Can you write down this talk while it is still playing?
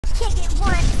kick it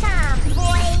one time,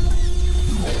 boy.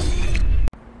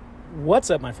 What's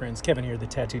up, my friends? Kevin here, the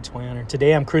Tattooed Toy Hunter.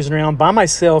 Today I'm cruising around by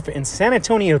myself in San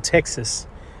Antonio, Texas,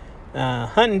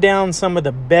 hunting down some of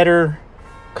the better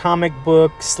comic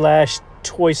book /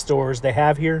 toy stores they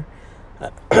have here.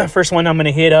 First one I'm going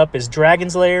to hit up is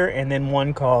Dragon's Lair, and then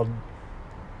one called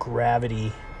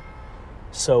Gravity.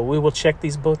 So we will check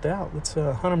these both out. Let's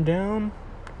hunt them down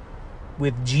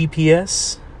with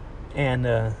GPS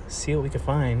and see what we can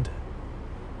find.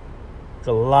 There's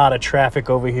a lot of traffic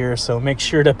over here, so make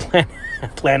sure to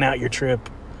plan out your trip.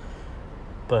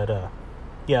 But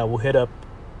yeah, we'll hit up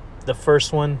the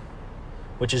first one,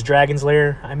 which is Dragon's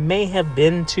Lair. I may have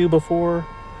been to before.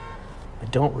 I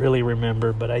don't really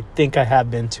remember, but I think I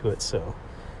have been to it. So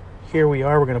here we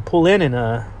are. We're going to pull in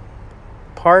a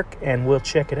park, and we'll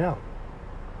check it out.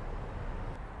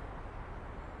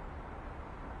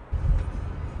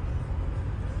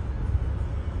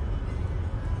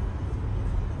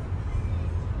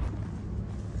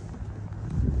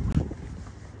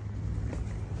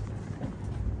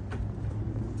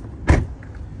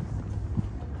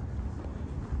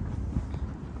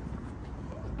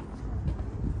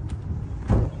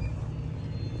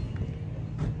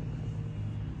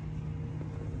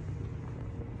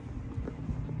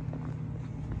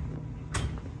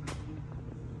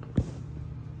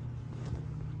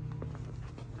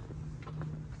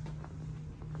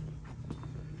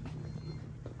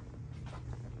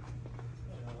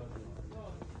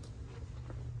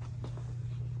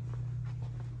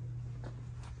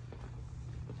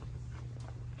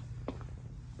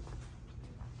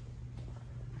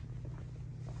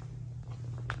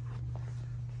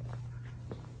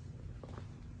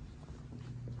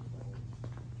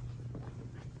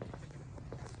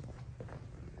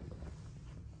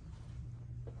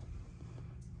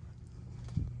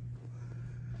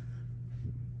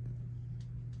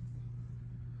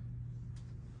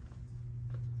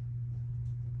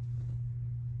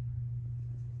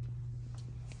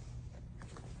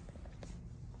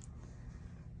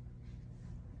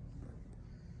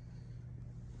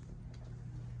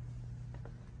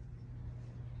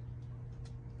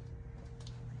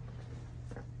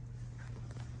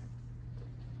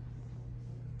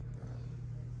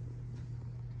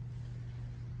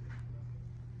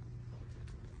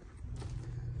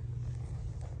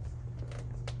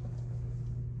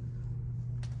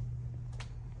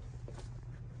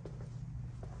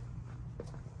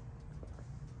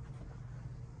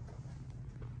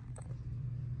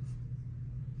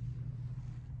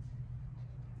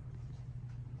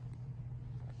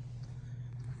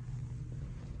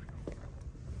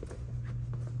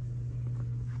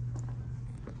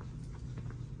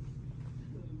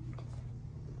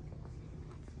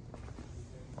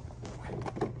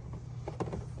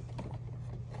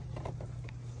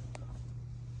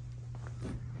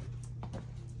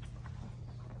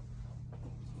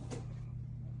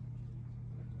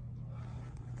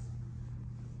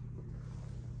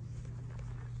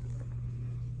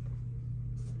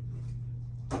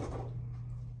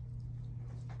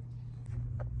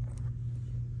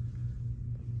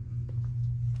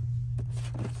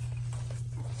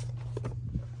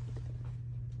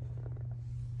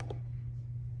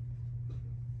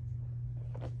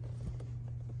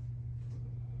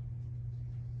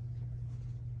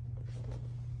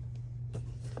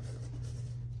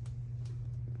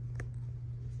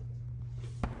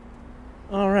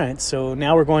 All right, so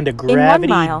now we're going to Gravity In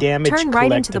 1 mile, Damage turn right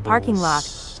into the parking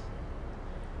Collectibles.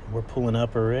 lot. We're pulling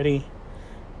up already.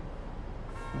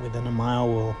 Within a mile,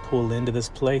 we'll pull into this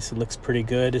place. It looks pretty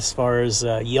good as far as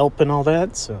Yelp and all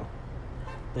that, so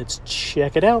let's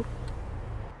check it out.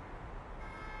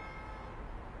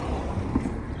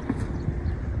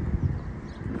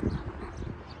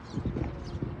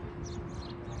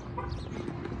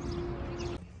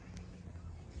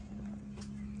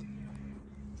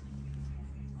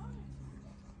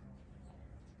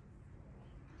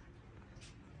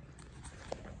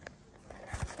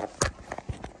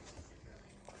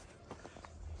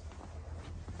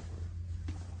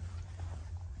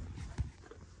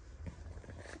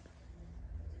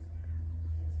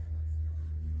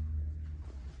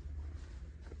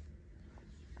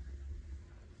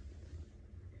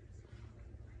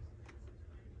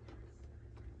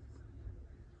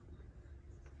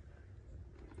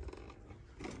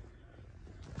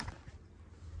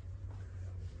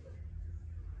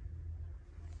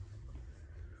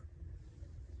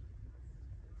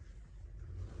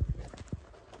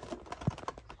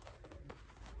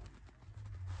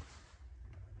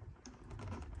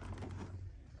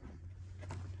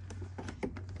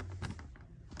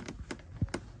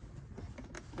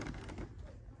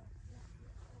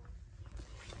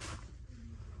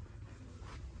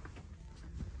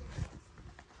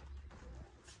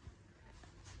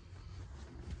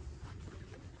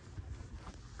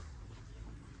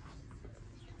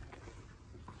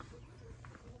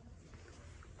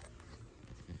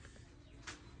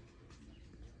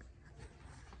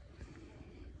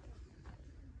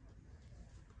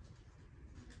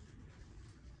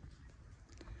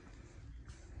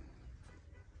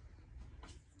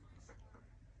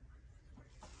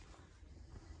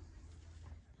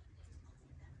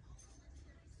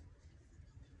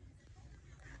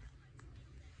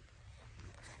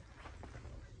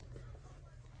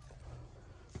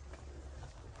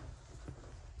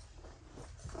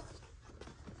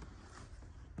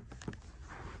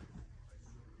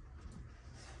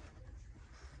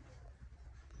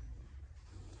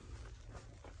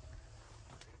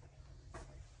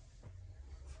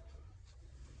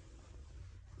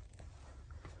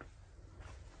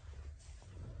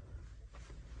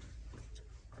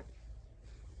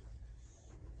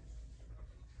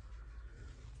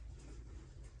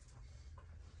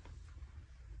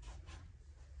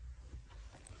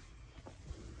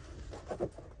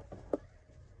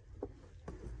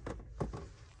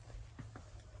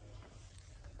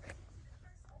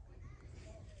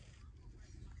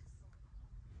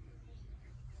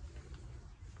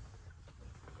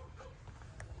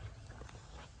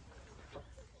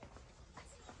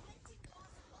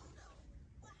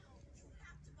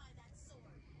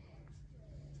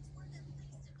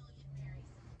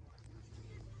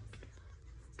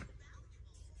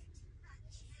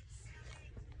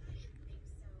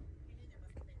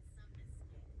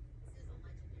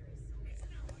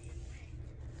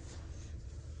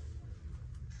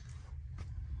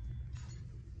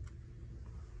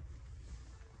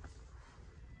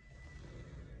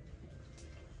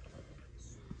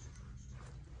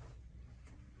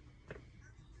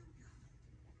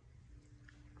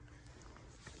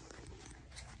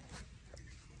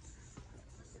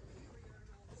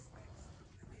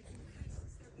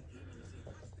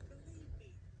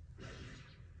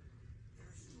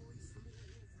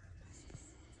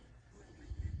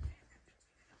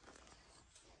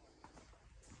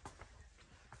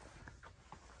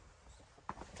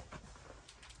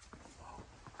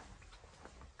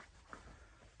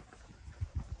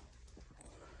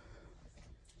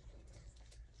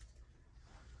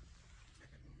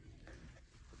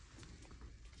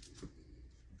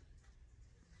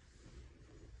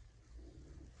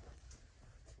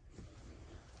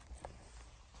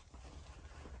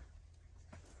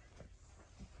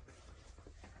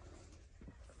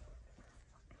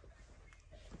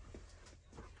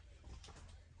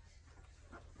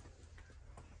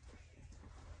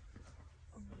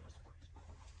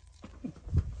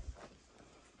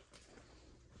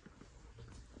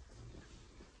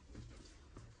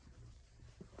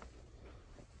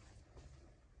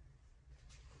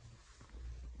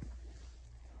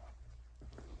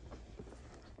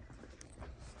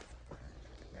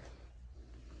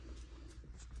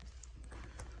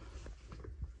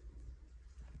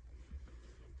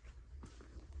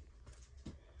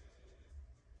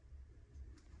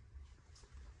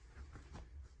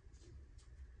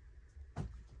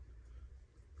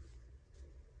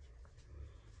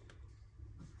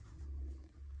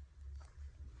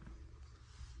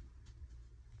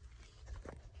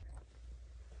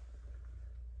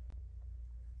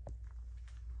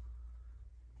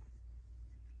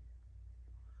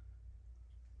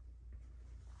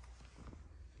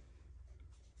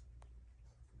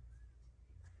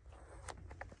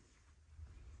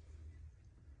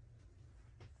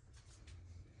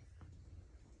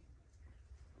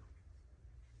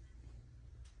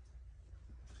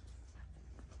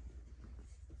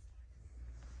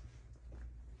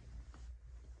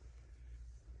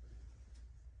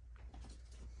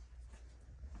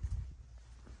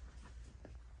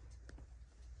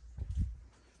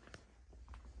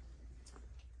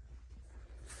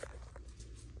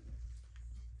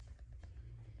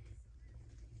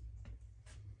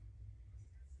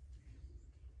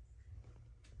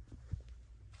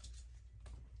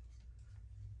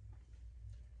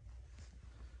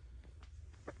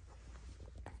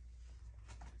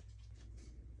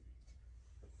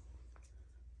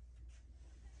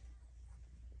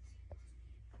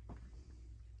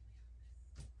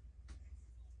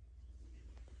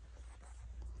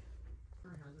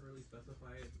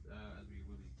 specify it as we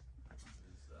will be,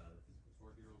 the physical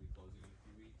store here will be closing in a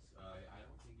few weeks. I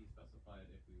don't think he specified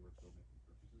if we were still making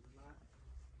purchases or not.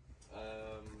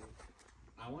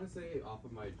 I want to say, off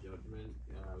of my judgment,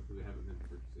 we haven't been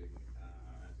purchasing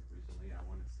as of recently. I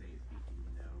want to say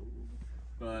no,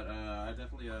 but I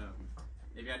definitely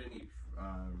if you had any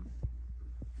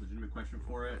legitimate question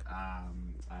for it,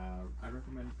 I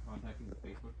recommend contacting the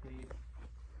Facebook page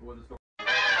for the store.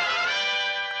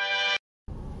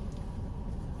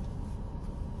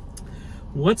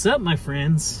 What's up, my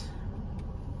friends?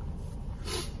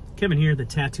 Kevin here, the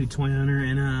Tattooed Toy Hunter,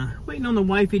 and waiting on the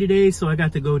wifey today, so I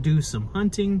got to go do some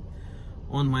hunting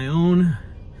on my own.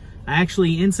 I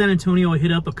actually, in San Antonio, I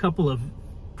hit up a couple of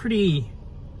pretty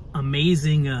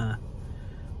amazing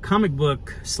comic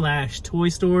book / toy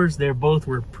stores. They both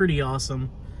were pretty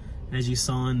awesome, as you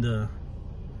saw in the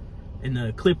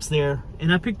clips there.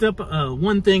 And I picked up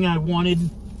one thing I wanted.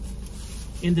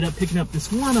 Ended up picking up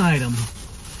this one item.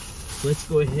 Let's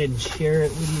go ahead and share it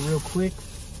with you real quick.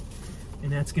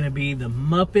 And that's gonna be the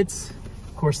Muppets.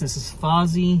 Of course, this is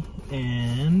Fozzie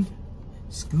and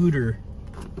Scooter.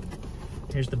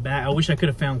 Here's the back. I wish I could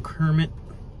have found Kermit.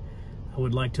 I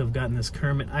would like to have gotten this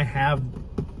Kermit. I have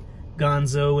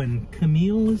Gonzo and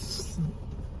Camille's.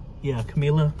 Yeah,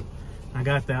 Camilla. I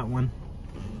got that one.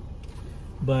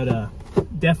 But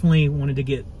definitely wanted to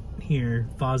get here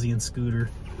Fozzie and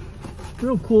Scooter.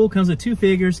 Real cool. Comes with 2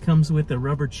 figures. Comes with a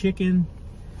rubber chicken.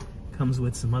 Comes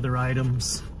with some other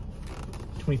items.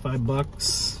 25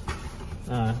 bucks.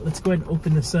 Let's go ahead and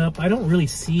open this up. I don't really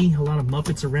see a lot of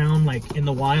Muppets around like in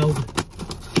the wild,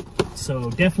 so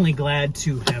definitely glad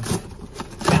to have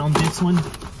found this one.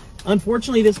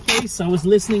 Unfortunately, this place, I was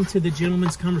listening to the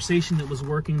gentleman's conversation that was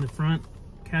working the front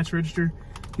cash register.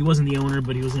 He wasn't the owner,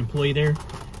 but he was an employee there,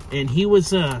 and he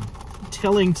was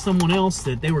telling someone else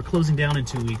that they were closing down in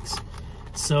 2 weeks.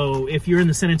 So if you're in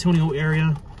the San Antonio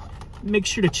area, make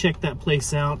sure to check that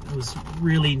place out. It was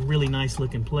really, really nice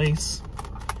looking place.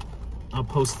 I'll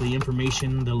post the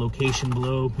information, the location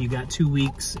below. You got 2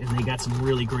 weeks and they got some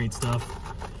really great stuff.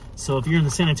 So if you're in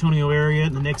the San Antonio area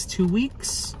in the next 2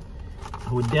 weeks,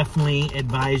 I would definitely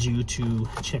advise you to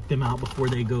check them out before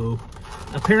they go.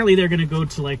 Apparently they're gonna go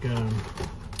to like a,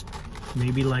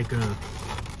 maybe like a,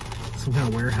 some kind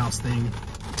of warehouse thing.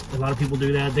 A lot of people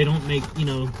do that. They don't make, you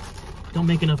know, don't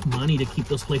make enough money to keep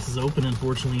those places open,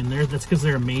 unfortunately, and that's because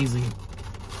they're amazing.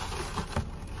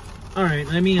 All right,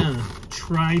 let me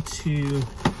try to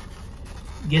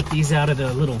get these out of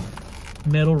the little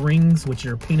metal rings, which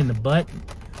are a pain in the butt,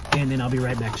 and then I'll be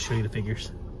right back to show you the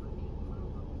figures.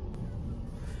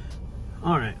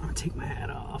 All right, I'll take my hat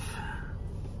off.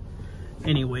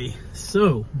 Anyway,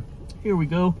 so here we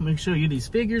go. I'm gonna show you these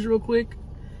figures real quick.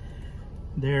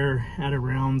 They're at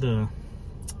around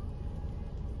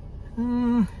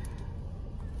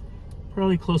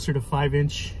probably closer to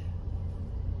 5-inch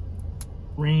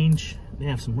range. They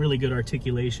have some really good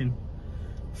articulation.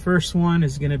 First one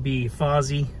is gonna be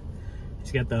Fozzie.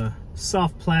 He's got the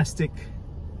soft plastic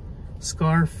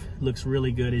scarf. Looks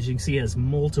really good. As you can see, he has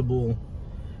multiple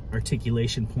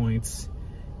articulation points.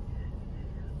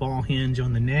 Ball hinge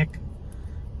on the neck.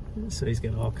 So he's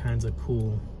got all kinds of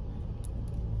cool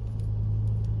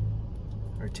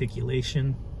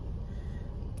articulation.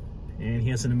 And he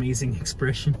has an amazing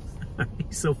expression.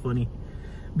 He's so funny.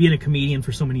 Being a comedian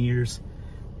for so many years.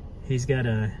 He's got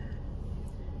a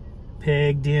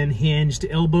pegged in hinged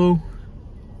elbow.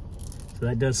 So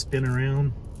that does spin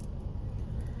around.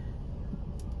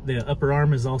 The upper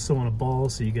arm is also on a ball,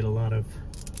 so you get a lot of,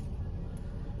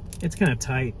 it's kind of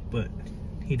tight, but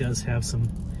he does have some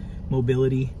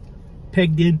mobility.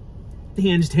 Pegged in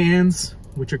hinged hands,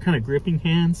 which are kind of gripping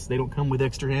hands. They don't come with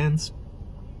extra hands.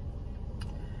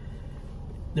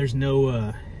 There's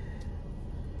no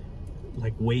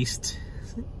like waist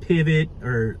pivot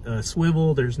or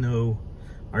swivel. There's no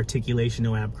articulation,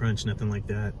 no ab crunch, nothing like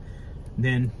that.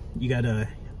 Then you got a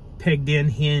pegged in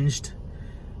hinged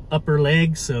upper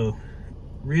leg, so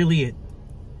really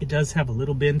it does have a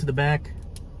little bend to the back.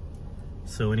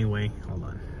 So anyway, hold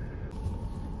on.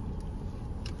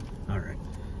 All right,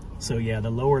 so yeah,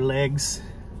 the lower legs,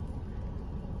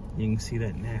 you can see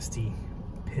that nasty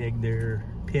peg there,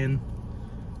 pin.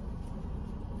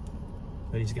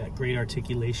 But he's got great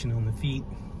articulation on the feet.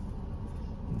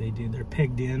 They're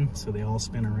pegged in, so they all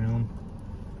spin around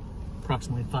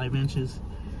approximately 5 inches.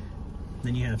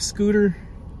 Then you have Scooter.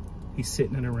 He's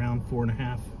sitting at around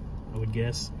 4.5, I would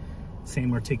guess.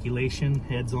 Same articulation,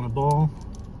 head's on a ball.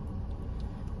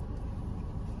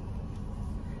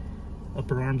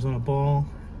 Upper arm's on a ball.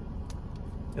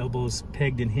 Elbows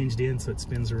pegged and hinged in, so it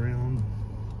spins around.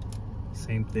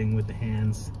 Same thing with the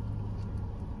hands.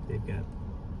 They've got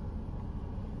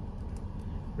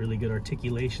really good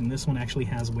articulation. This one actually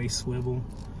has waist swivel,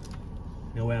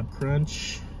 no ab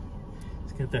crunch.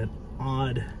 It's got that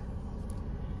odd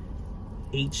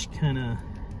H kind of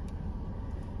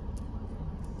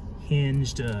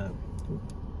hinged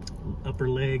upper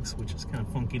legs, which is kind of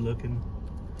funky looking.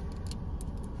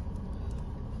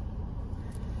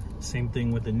 Same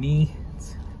thing with the knee.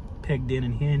 It's pegged in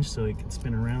and hinged so it can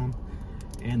spin around,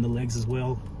 and the legs as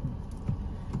well.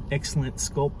 Excellent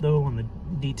sculpt though on the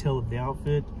detail of the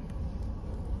outfit.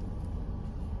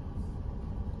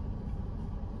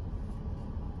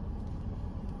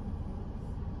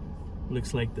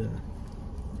 Looks like the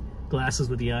glasses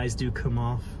with the eyes do come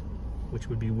off, which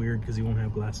would be weird because he won't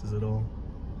have glasses at all.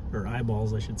 Or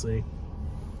eyeballs, I should say.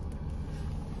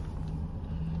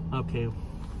 Okay.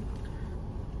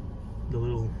 The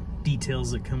little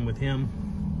details that come with him.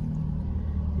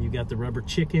 You got the rubber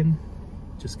chicken,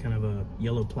 just kind of a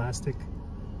yellow plastic,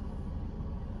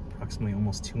 approximately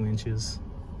almost 2 inches.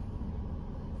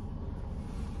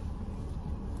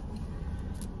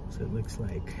 So it looks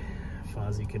like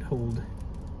Fozzie could hold.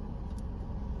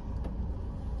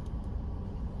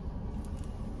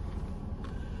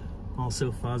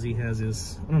 Also, Fozzie has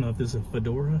his, I don't know if this is a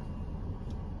fedora.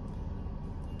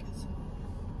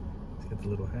 He's got the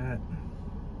little hat.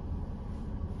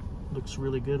 Looks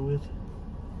really good with.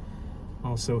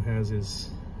 Also has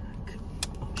his,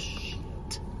 oh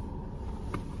shit,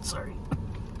 sorry.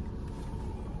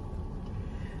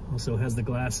 Also has the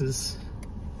glasses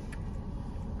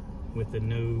with the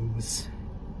nose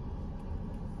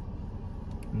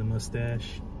and the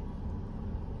mustache.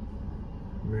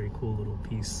 Very cool little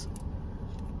piece.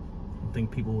 I don't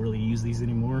think people really use these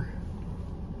anymore.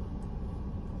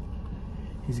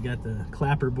 He's got the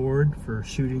clapper board for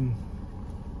shooting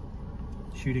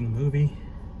a movie.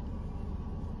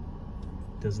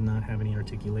 Does not have any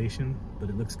articulation, but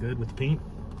it looks good with paint.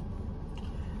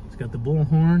 It's got the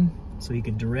bullhorn so you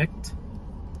can direct.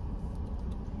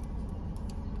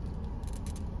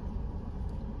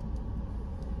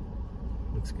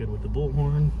 Looks good with the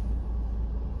bullhorn.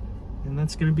 And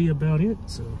that's gonna be about it.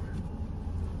 So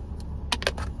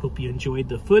hope you enjoyed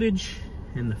the footage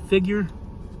and the figure.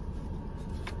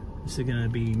 This is gonna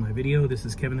be my video. This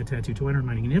is Kevin the Tattoo Toy Hunter,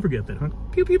 reminding you never get that hunt.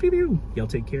 Pew pew pew pew. Y'all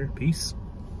take care. Peace.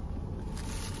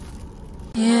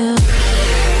 Yeah.